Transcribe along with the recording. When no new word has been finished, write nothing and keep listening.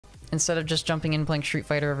instead of just jumping in playing Street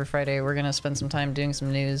Fighter every Friday, we're gonna spend some time doing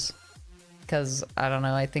some news. Because, I don't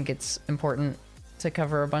know, I think it's important to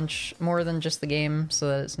cover a bunch more than just the game, so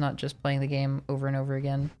that it's not just playing the game over and over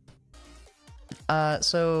again.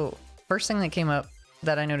 So, first thing that came up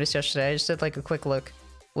that I noticed yesterday, I just did like a quick look,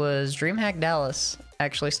 was Dreamhack Dallas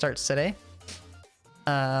actually starts today.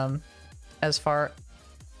 As far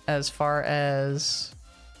as...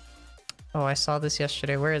 Oh, I saw this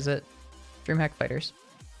yesterday. Where is it? Dreamhack Fighters.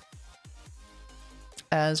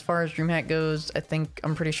 As far as Dreamhack goes,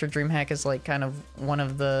 I'm pretty sure Dreamhack is like kind of one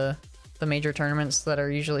of the major tournaments that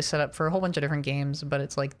are usually set up for a whole bunch of different games, but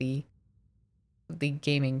it's like the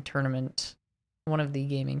gaming tournament, one of the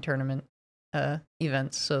gaming tournament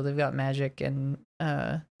events. So they've got Magic and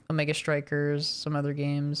Omega Strikers, some other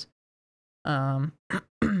games.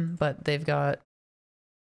 But they've got...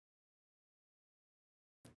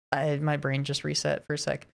 my brain just reset for a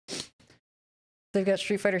sec. They've got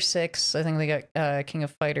Street Fighter 6. I think they got King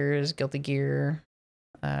of Fighters, Guilty Gear,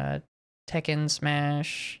 Tekken,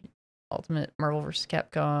 Smash, Ultimate Marvel vs.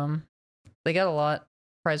 Capcom. They got a lot.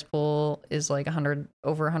 Prize pool is like over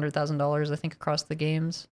 $100,000, I think, across the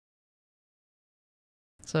games.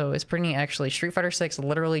 So it's pretty neat, actually. Street Fighter 6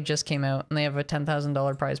 literally just came out, and they have a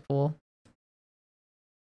 $10,000 prize pool,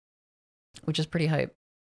 which is pretty hype.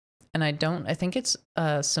 And I think it's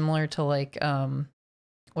similar to like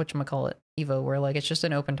whatchamacallit, EVO, where like it's just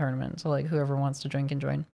an open tournament, so like whoever wants to join can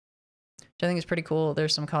join. Which I think is pretty cool.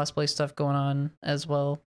 There's some cosplay stuff going on as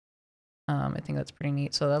well. I think that's pretty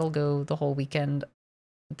neat. So that'll go the whole weekend.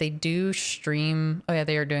 They do stream. Oh yeah,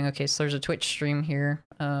 they are doing okay. So there's a Twitch stream here.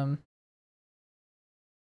 Oh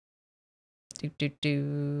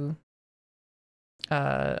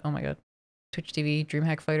my god. Twitch TV,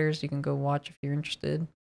 Dreamhack Fighters. You can go watch if you're interested.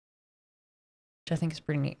 Which I think is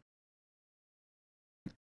pretty neat.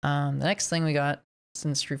 The next thing we got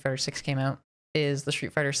since Street Fighter 6 came out is the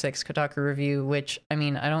Street Fighter 6 Kotaku review, which, I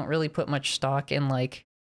mean, I don't really put much stock in, like,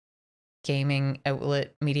 gaming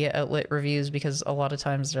outlet, media outlet reviews, because a lot of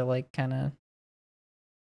times they're, like, kind of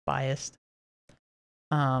biased.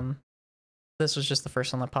 This was just the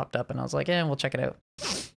first one that popped up, and I was like, we'll check it out.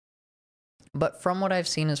 But from what I've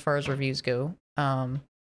seen as far as reviews go,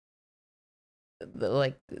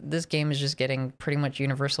 like, this game is just getting pretty much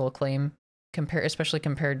universal acclaim, especially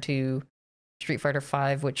compared to Street Fighter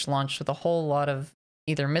V, which launched with a whole lot of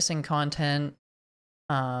either missing content,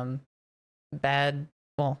 no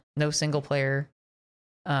single player,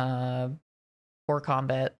 poor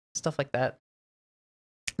combat, stuff like that,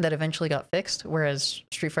 that eventually got fixed. Whereas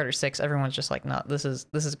Street Fighter 6, everyone's just like, nah, this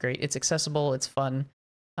is great. It's accessible, it's fun,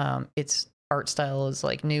 its art style is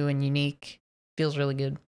like new and unique, feels really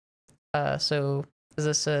good. So as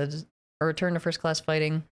I said, a return to first class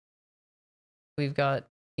fighting. We've got,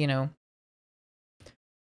 you know,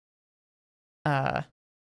 I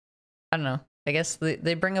don't know. I guess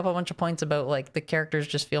they bring up a bunch of points about, like, the characters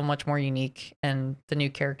just feel much more unique, and the new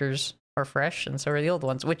characters are fresh, and so are the old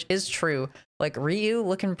ones, which is true. Like, Ryu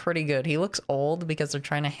looking pretty good. He looks old because they're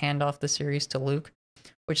trying to hand off the series to Luke,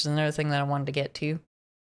 which is another thing that I wanted to get to.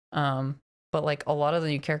 But, like, a lot of the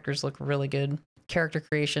new characters look really good. Character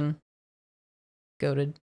creation,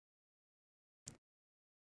 goated.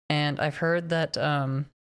 And I've heard that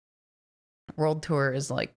World Tour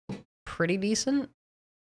is, like, pretty decent,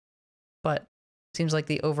 but seems like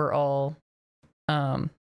the overall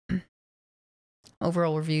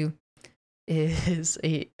review is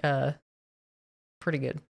pretty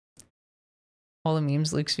good. All the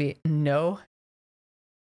memes, Luke's V. No.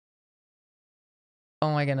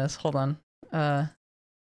 Oh my goodness, hold on.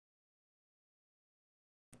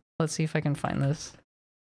 Let's see if I can find this.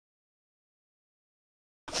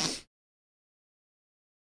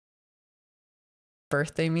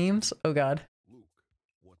 Birthday memes? Oh god. Luke,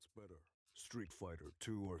 what's better, Street Fighter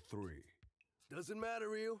 2 or 3? Doesn't matter,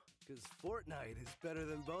 Ryu, because Fortnite is better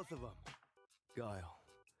than both of them. Guile,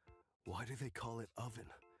 why do they call it oven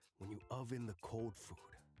when you oven the cold food?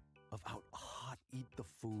 Of out hot eat the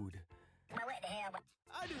food.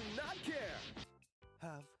 I do not care.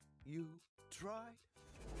 Have you tried?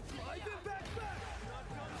 I've been back!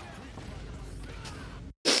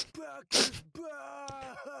 Back is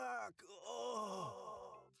back! Oh!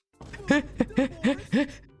 Boom,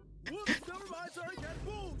 whoops, never mind, sorry, cat.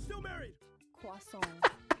 Boom, still married. Croissant.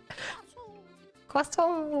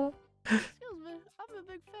 Croissant! Excuse me, I'm a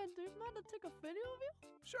big fan. Do you mind to take a video of you?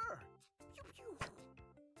 Sure. Pew, pew.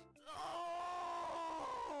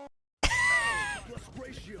 Oh! Plus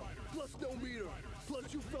ratio, plus no meter,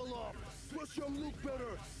 plus you fell off, plus young Luke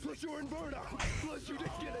better, plus your inverter, plus you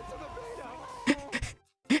didn't get into the beta.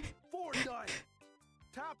 Fortnite.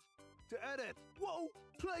 Tap to edit. Whoa! Whoa!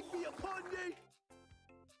 Plague be upon thee!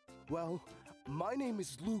 Well, my name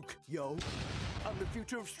is Luke, yo. I'm the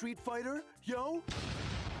future of Street Fighter, yo.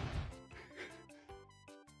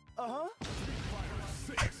 Uh-huh.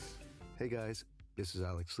 Hey guys, this is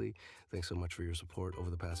Alex Lee. Thanks so much for your support over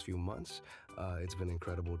the past few months. It's been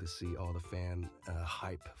incredible to see all the fan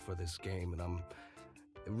hype for this game, and I'm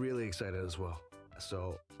really excited as well.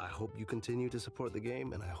 So I hope you continue to support the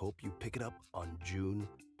game, and I hope you pick it up on June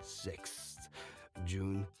 6th,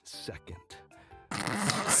 June 2nd.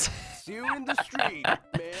 See you in the street,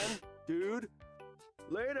 man, dude.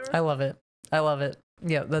 Later. I love it. I love it.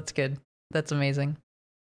 Yeah, that's good. That's amazing.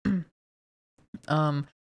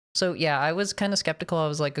 So yeah, I was kind of skeptical. I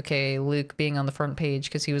was like, okay, Luke being on the front page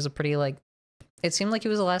because he was a pretty like, it seemed like he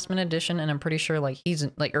was a last minute addition, and I'm pretty sure like he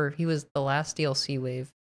was the last DLC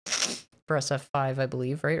wave for SF5, I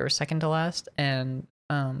believe, right, or second to last. And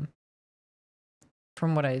from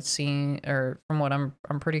what I'd seen, or from what I'm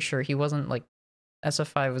pretty sure he wasn't like,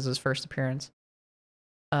 SF5 was his first appearance.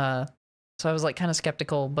 So I was like kind of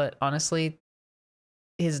skeptical, but honestly,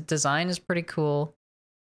 his design is pretty cool.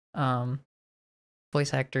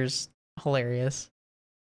 Voice actor's hilarious,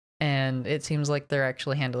 and it seems like they're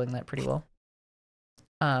actually handling that pretty well.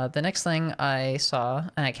 The next thing I saw,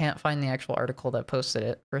 and I can't find the actual article that posted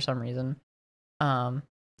it for some reason,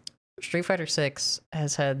 Street Fighter 6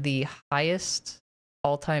 has had the highest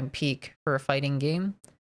all-time peak for a fighting game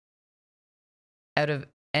out of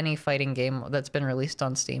any fighting game that's been released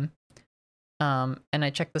on Steam. And I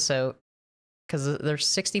checked this out because there's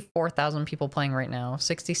 64,000 people playing right now,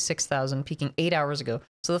 66,000 peaking 8 hours ago.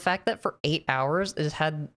 So the fact that for 8 hours it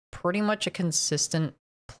had pretty much a consistent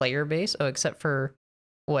player base, except for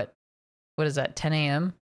what is that, 10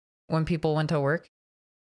 a.m. when people went to work?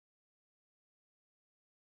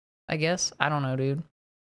 I guess. I don't know, dude.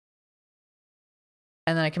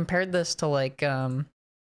 And then I compared this to like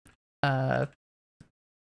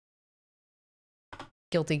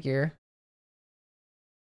Guilty Gear.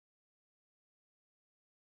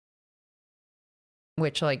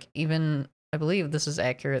 Which, like, even, I believe this is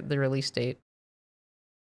accurate, the release date.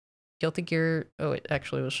 Guilty Gear, oh, it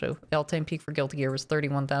actually will show. The all-time peak for Guilty Gear was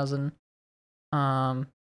 31,000. I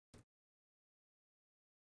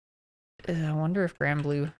wonder if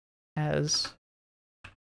Granblue has,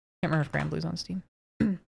 can't remember if Granblue's on Steam.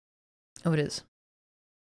 Oh, it is.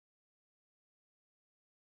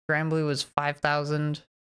 Granblue was 5,000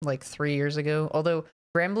 like 3 years ago. Although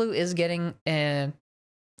Granblue is getting an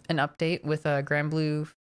update with Granblue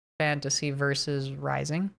Fantasy versus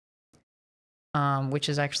Rising, which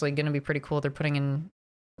is actually going to be pretty cool. They're putting in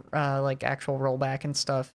like actual rollback and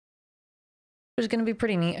stuff. It's going to be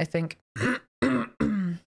pretty neat, I think.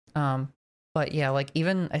 But yeah, like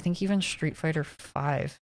I think even Street Fighter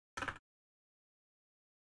 5.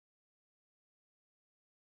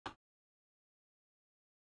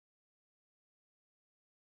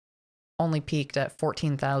 Only peaked at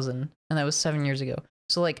 14,000, and that was 7 years ago.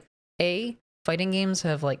 So like, A, fighting games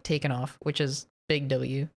have like taken off, which is big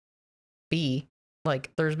W. B,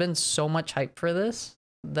 like there's been so much hype for this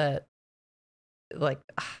that like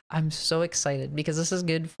I'm so excited because this is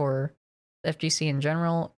good for FGC in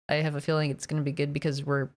general. I have a feeling it's going to be good because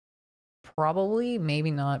we're probably,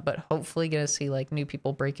 maybe not, but hopefully going to see like new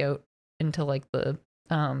people break out into like the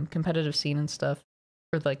competitive scene and stuff,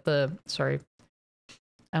 or like sorry,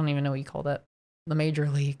 I don't even know what you call that. The major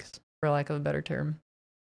leagues, for lack of a better term.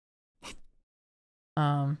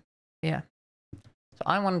 Yeah. So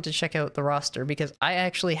I wanted to check out the roster because I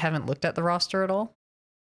actually haven't looked at the roster at all.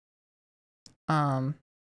 And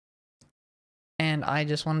I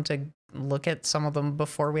just wanted to look at some of them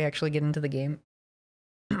before we actually get into the game.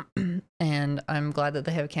 And I'm glad that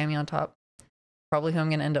they have Cammy on top. Probably who I'm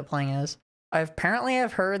going to end up playing as. I've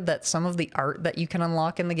heard that some of the art that you can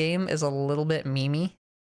unlock in the game is a little bit memey.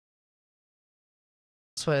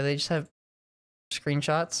 So they just have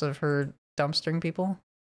screenshots of her dumpstering people.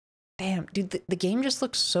 Damn, dude, the game just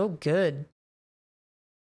looks so good.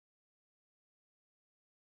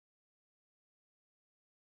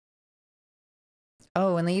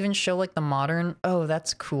 Oh, and they even show like the modern. Oh,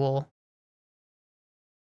 that's cool.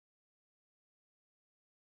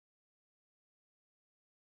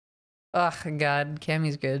 Ugh, God,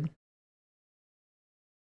 Cammy's good.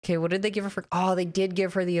 Okay, what did they give her for? Oh, they did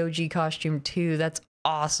give her the OG costume too. That's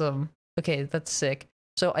awesome. Okay, that's sick.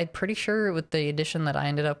 So I'm pretty sure with the edition that I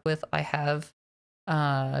ended up with, I have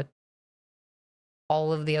all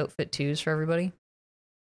of the outfit twos for everybody.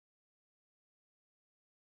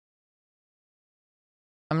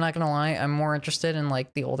 I'm not gonna lie, I'm more interested in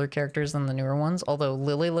like the older characters than the newer ones, although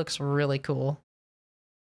Lily looks really cool.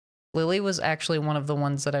 Lily was actually one of the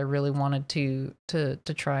ones that I really wanted to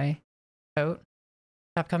try out.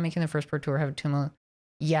 Capcom making the first Pro Tour have a Tuma.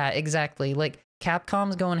 Yeah, exactly. Like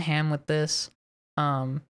Capcom's going ham with this.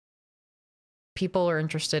 People are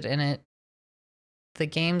interested in it. The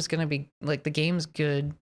game's gonna be like, the game's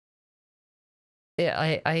good.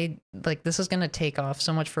 Yeah, I like, this is gonna take off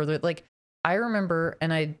so much further. Like I remember,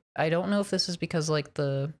 and I don't know if this is because like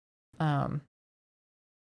the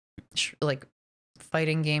like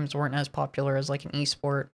fighting games weren't as popular as like an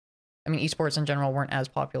esport. I mean, esports in general weren't as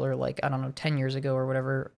popular, like, I don't know, 10 years ago or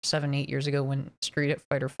whatever, 7-8 years ago when Street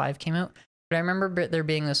Fighter 5 came out. But I remember there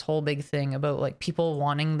being this whole big thing about like people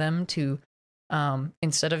wanting them to,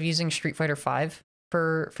 instead of using Street Fighter 5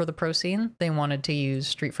 for the pro scene, they wanted to use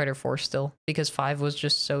Street Fighter 4 still, because 5 was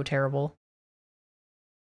just so terrible.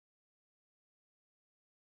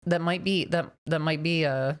 That might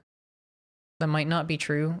not be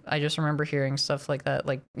true. I just remember hearing stuff like that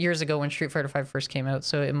like years ago when Street Fighter 5 first came out,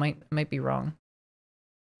 so it might be wrong.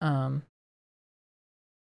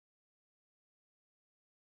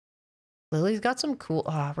 Lily's got some cool,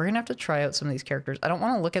 we're gonna have to try out some of these characters. I don't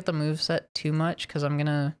want to look at the moveset too much because I'm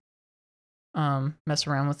gonna mess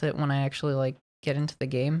around with it when I actually like get into the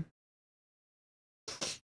game.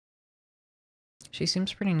 She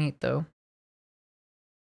seems pretty neat though.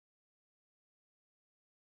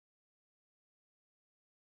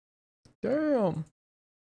 Damn.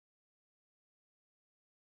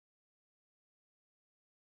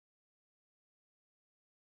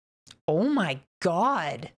 Oh my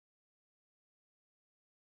god.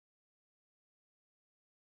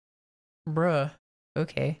 Bruh.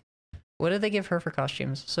 Okay. What did they give her for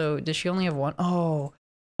costumes? So does she only have one? Oh.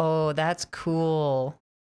 Oh, that's cool.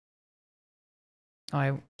 Oh,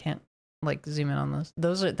 I can't like zoom in on those.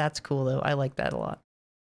 That's cool though. I like that a lot.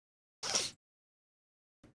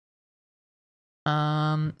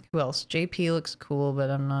 Who else? JP looks cool, but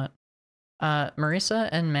I'm not. Marissa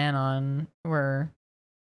and Manon were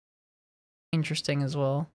interesting as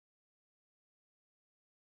well.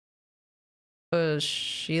 Was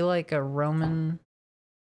she like a Roman?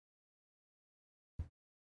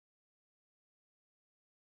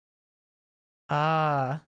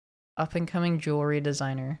 Up and coming jewelry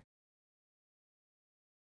designer.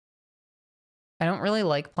 I don't really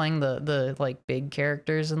like playing the like big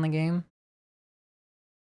characters in the game.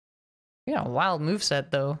 Yeah, wild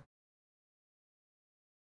moveset though.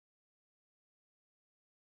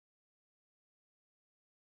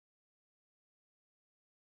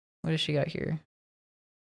 What does she got here?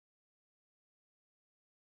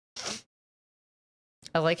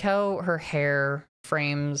 I like how her hair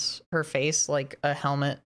frames her face like a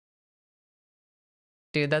helmet.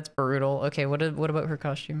 Dude, that's brutal. Okay, what about her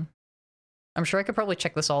costume? I'm sure I could probably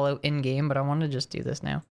check this all out in game, but I want to just do this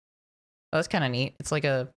now. Oh, that's kind of neat. It's like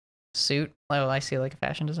a suit. Oh, I see, like a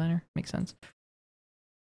fashion designer. Makes sense.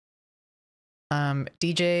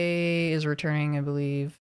 DJ is returning, I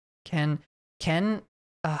believe. Ken,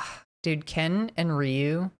 dude, Ken and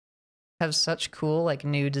Ryu have such cool like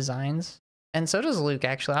new designs. And so does Luke,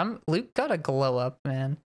 actually. Luke got a glow up,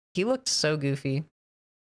 man. He looked so goofy.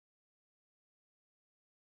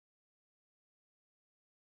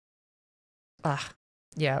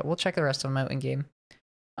 Yeah, we'll check the rest of them out in game.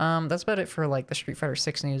 That's about it for like the Street Fighter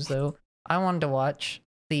 6 news though. I wanted to watch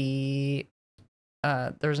the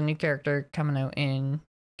there's a new character coming out in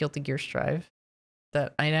Guilty Gear Strive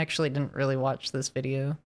that I actually didn't really watch this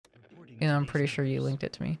video. You know, I'm pretty sure you linked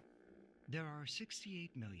it to me. There are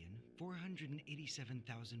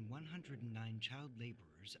 68,487,109 child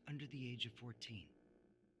laborers under the age of 14.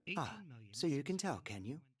 So you can tell, can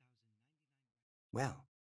you? Well,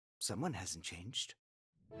 someone hasn't changed.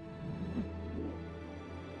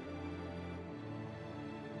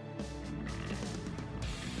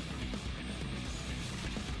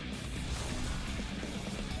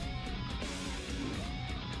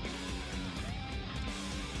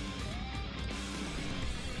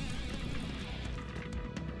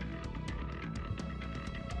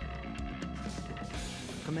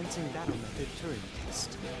 Commencing battle method Turing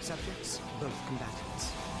test. Subjects, both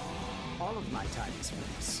combatants. All of my time is for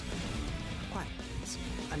this. Quiet, please.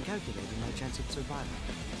 I'm calculating my chance of survival.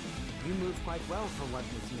 You move quite well for one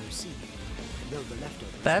with no seed, though the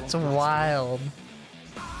leftovers. That's wild.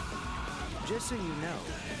 Just so you know,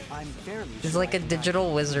 I'm fairly. He's like a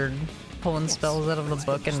digital wizard, pulling spells out of the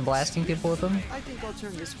book and blasting people with them. I think I'll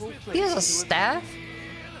turn this whole place. He has a staff?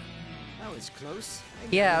 That was close.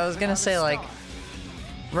 Yeah, I was gonna say like,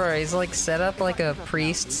 bro, he's like set up like a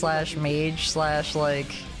priest slash mage slash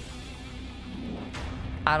like,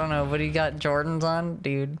 I don't know, but he got Jordans on,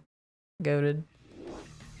 dude. Goated.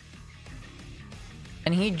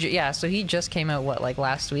 And yeah, so he just came out, what, like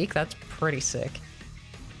last week? That's pretty sick.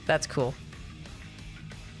 That's cool.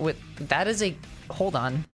 That is a, hold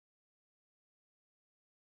on.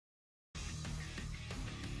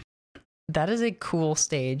 That is a cool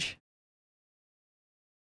stage.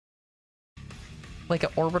 Like an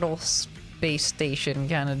orbital space station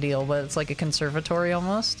kind of deal, but it's like a conservatory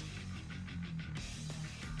almost.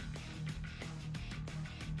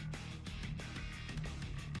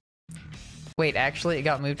 Wait, actually it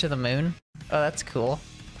got moved to the moon? Oh, that's cool.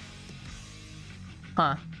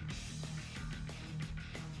 Huh.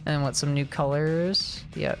 And what, some new colors?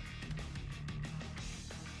 Yep.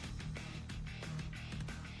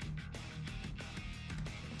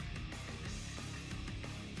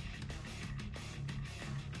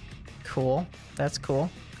 Cool. That's cool.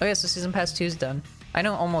 Oh yeah, so Season Pass 2 is done. I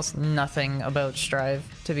know almost nothing about Strive,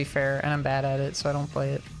 to be fair, and I'm bad at it, so I don't play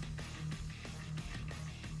it.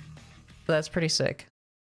 But that's pretty sick.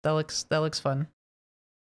 That looks fun.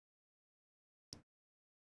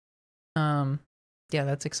 Yeah,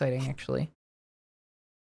 that's exciting actually.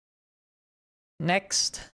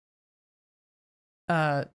 Next,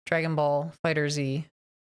 Dragon Ball FighterZ,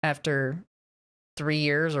 after 3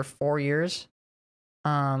 years or 4 years,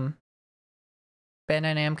 Bandai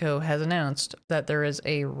Namco has announced that there is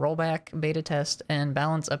a rollback beta test and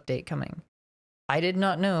balance update coming. I did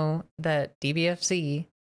not know that DBFZ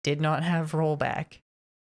did not have rollback.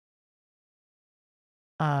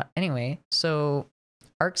 Anyway, so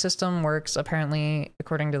Arc System Works, apparently,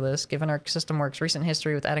 according to this, given Arc System Works' recent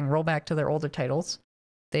history with adding rollback to their older titles,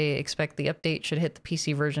 they expect the update should hit the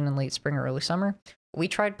PC version in late spring or early summer. We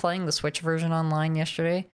tried playing the Switch version online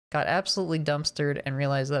yesterday, got absolutely dumpstered, and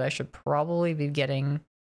realized that I should probably be getting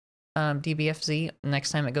DBFZ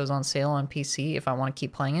next time it goes on sale on PC if I want to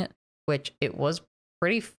keep playing it, which it was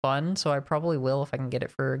pretty fun, so I probably will if I can get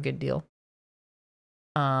it for a good deal.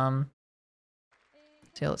 So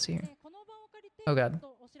let's see here. Oh god.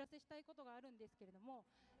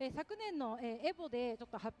 昨年のエボでちょっ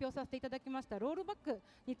と発表させていただきましたロールバック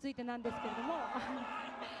についてなんですけれども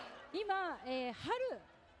今、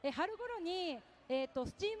春頃に、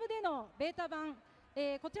Steam でのベータ版、こ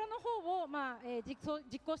ちらの方を、実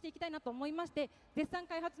行していきたいなと思いまして絶賛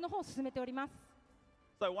開発の方を進めております。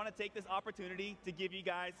 So I want to take this opportunity to give you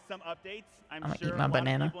guys some updates. I'm gonna sure eat a my lot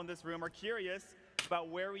banana. of people in this room are curious about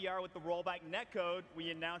where we are with the rollback netcode we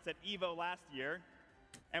announced at EVO last year.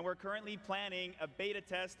 And we're currently planning a beta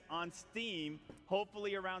test on Steam,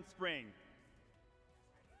 hopefully around spring.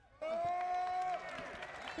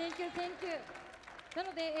 Thank you. な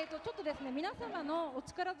ので、ちょっとですね、皆様のお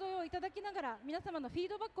力添えをいただきながら、皆様のフィー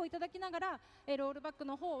ドバックをいただきながら、ロールバック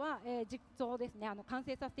の方は、実装ですね、完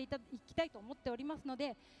成させていきたいと思っておりますの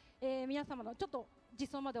で、皆様のちょっと実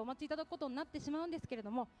装までお待ちいただくことになってしまうんですけれ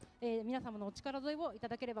ども、皆様のお力添えをいた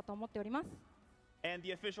だければと思っております。 And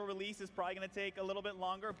the official release is probably going to take a little bit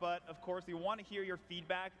longer, but of course we want to hear your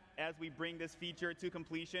feedback as we bring this feature to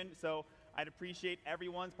completion. So I'd appreciate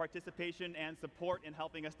everyone's participation and support in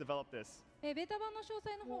helping us develop this. ベータ版の詳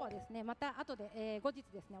細の方はですね、また後で、後日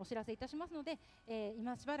ですね、お知らせいたしますので、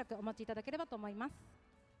今しばらくお待ちいただければと思います。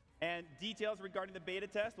 And details regarding the beta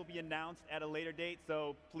test will be announced at a later date,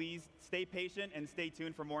 so please stay patient and stay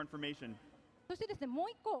tuned for more information. そしてですね、もう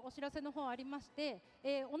一個お知らせの方ありまして、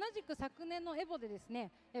同じく昨年のエボでですね、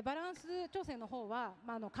バランス調整の方は、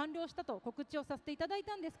完了したと告知をさせていただい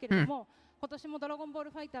たんですけれども、今年もドラゴンボー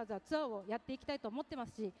ルファイターズはツアーをやっていきたいと思ってま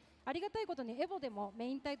すし、ありがたいことにエボでもメ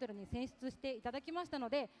インタイトルに選出していただきましたの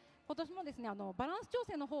で、今年もですね、バランス調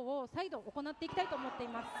整の方を再度行っていきたいと思ってい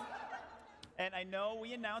ます。 And I know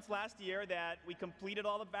we announced last year that we completed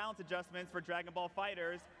all the balance adjustments for Dragon Ball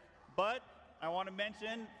FighterZ, but I want to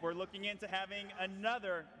mention we're looking into having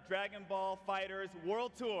another Dragon Ball FighterZ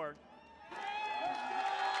World Tour.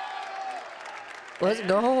 Let's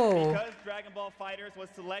go. Because Dragon Ball FighterZ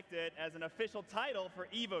was selected as an official title for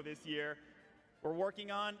EVO this year, we're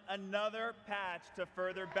working on another patch to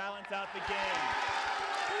further balance out the game.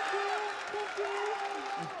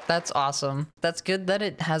 That's awesome. That's good that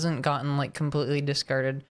it hasn't gotten like completely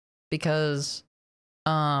discarded because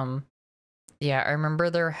yeah, I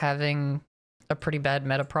remember they're having a pretty bad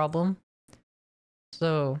meta problem.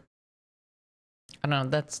 So I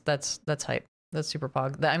don't know, that's hype. That's super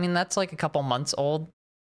pog. I mean, that's like a couple months old,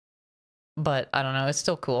 but I don't know, it's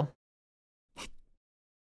still cool.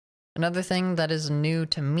 Another thing that is new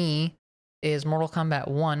to me is Mortal Kombat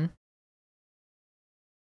 1.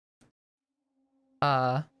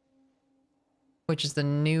 Which is the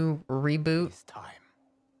new reboot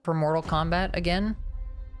for Mortal Kombat again.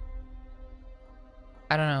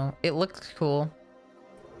 I don't know. It looks cool.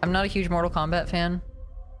 I'm not a huge Mortal Kombat fan,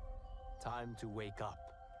 Time to wake up.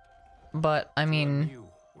 But I mean, New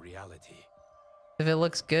reality. if it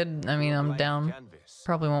looks good, I mean, I'm Blank down. canvas,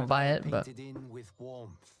 Probably won't buy all it, but painted in with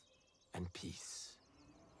warmth and peace.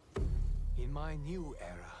 In my new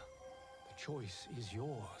era, the choice is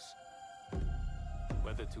yours.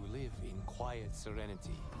 Whether to live in quiet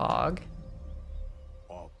serenity Pog.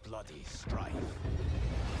 or bloody strife.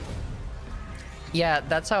 Yeah,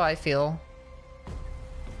 that's how I feel.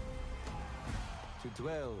 To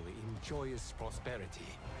dwell in joyous prosperity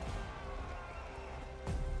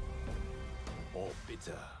or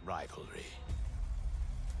bitter rivalry.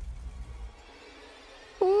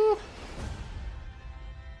 Ooh.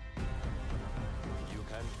 You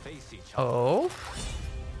can face each other Oh.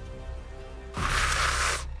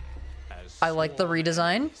 as I like the sworn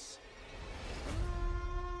redesign. enemies,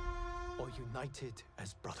 or united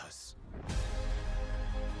as brothers.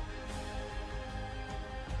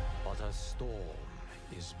 But a storm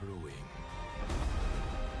is brewing,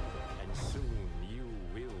 and soon you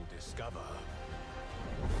will discover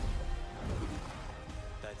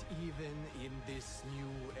that even in this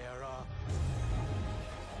new era,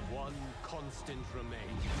 one constant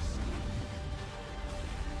remains.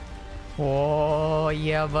 Oh,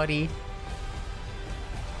 yeah, buddy.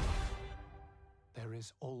 There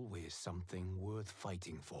is always something worth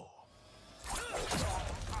fighting for.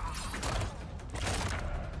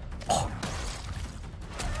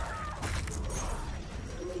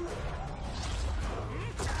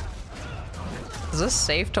 Is this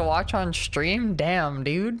safe to watch on stream? Damn,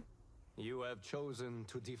 dude. You have chosen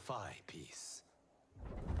to defy peace.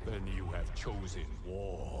 Then you have chosen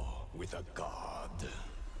war with a god.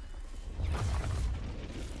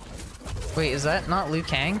 Wait, is that not Liu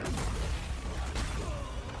Kang?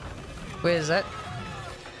 Wait, is that...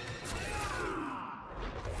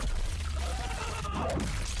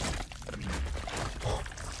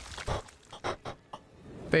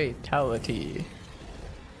 Fatality.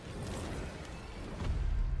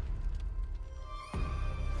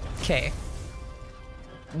 Okay.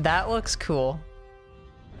 That looks cool.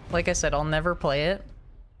 Like I said, I'll never play it.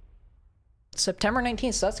 September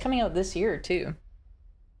 19th, so that's coming out this year too.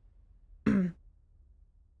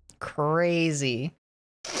 Crazy.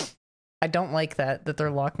 I don't like that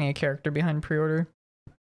they're locking a character behind pre-order.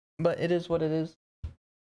 But it is what it is.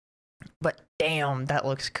 But damn, that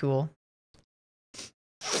looks cool.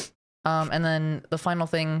 And then the final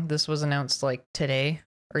thing, this was announced like today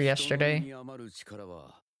or yesterday.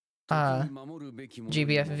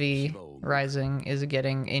 GBFV Rising is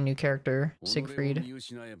getting a new character, Siegfried.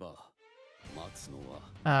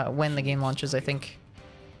 When the game launches, I think.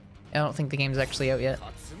 I don't think the game's actually out yet.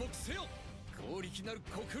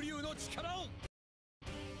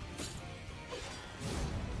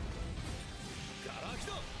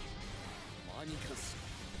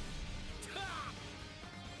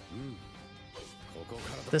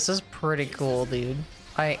 This is pretty cool, dude.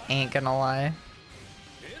 I ain't gonna lie.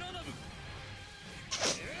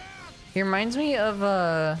 He reminds me of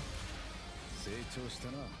a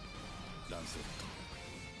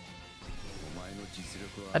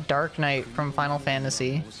Dark Knight from Final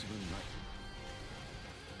Fantasy.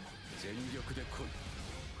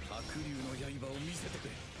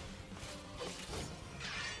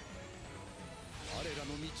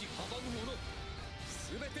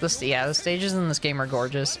 The stages in this game are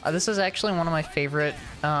gorgeous. This is actually one of my favorite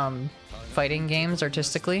fighting games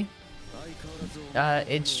artistically.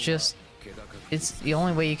 It's the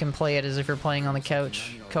only way you can play it is if you're playing on the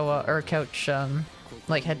couch,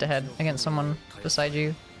 like head to head against someone beside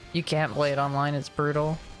you. You can't play it online, it's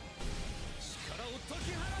brutal.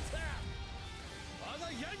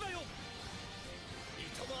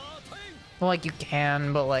 Well, like you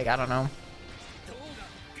can, but like, I don't know.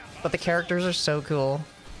 But the characters are so cool.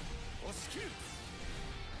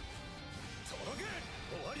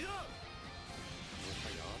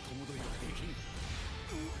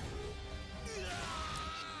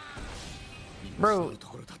 Bro,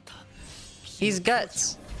 he's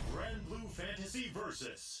guts. Granblue Fantasy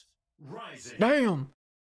Versus Rising. Damn!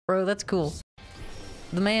 Bro, that's cool.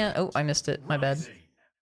 The man... Oh, I missed it. My bad.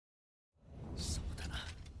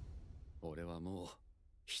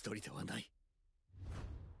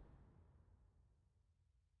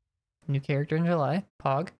 New character in July.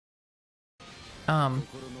 Pog.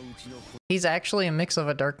 He's actually a mix of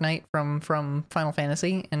a Dark Knight from Final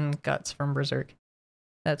Fantasy and Guts from Berserk.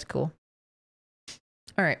 That's cool.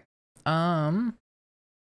 Alright.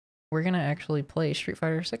 We're gonna actually play Street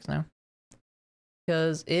Fighter 6 now.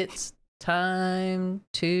 Because it's time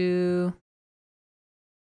to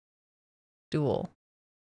duel.